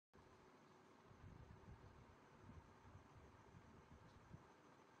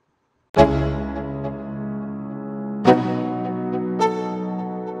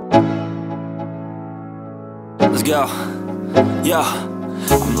Let's go. Yo,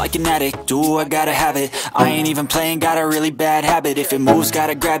 I'm like an addict, do I gotta have it. I ain't even playing, got a really bad habit. If it moves,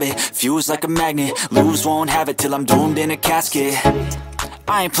 gotta grab it, fuse like a magnet. Lose, won't have it till I'm doomed in a casket.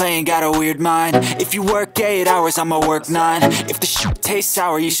 I ain't playing, got a weird mind. If you work 8 hours, I'ma work 9. If the shit tastes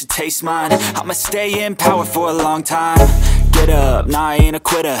sour, you should taste mine. I'ma stay in power for a long time. Get up, nah, I ain't a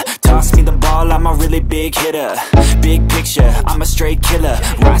quitter. Toss me the ball, I'm a really big hitter. Big picture, I'm a straight killer.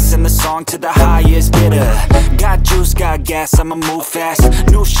 Rising the song to the highest bidder. Got juice, got gas, I'ma move fast.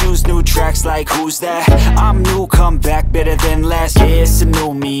 New shoes, new tracks, like who's that? I'm new, come back, better than last. Yeah, it's a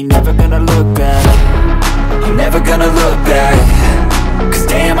new me, never gonna look back. I'm never gonna look back. Cause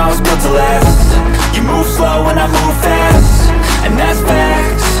damn, I was built to last. You move slow and I move fast, and that's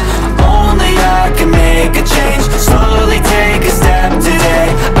facts. Only I can make a change. Slowly take a step today.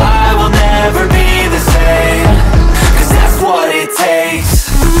 I will never be the same. Cause that's what it takes.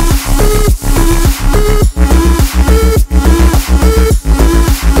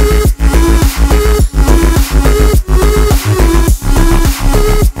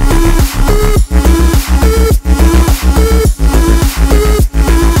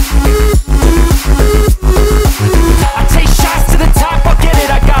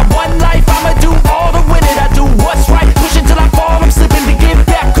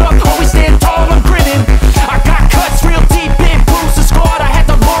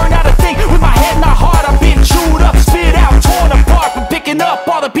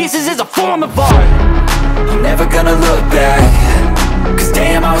 Pieces is a form of art. I'm never gonna look back. Cause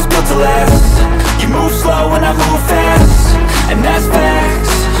damn, I was built to last. You move slow and I move fast, and that's fast.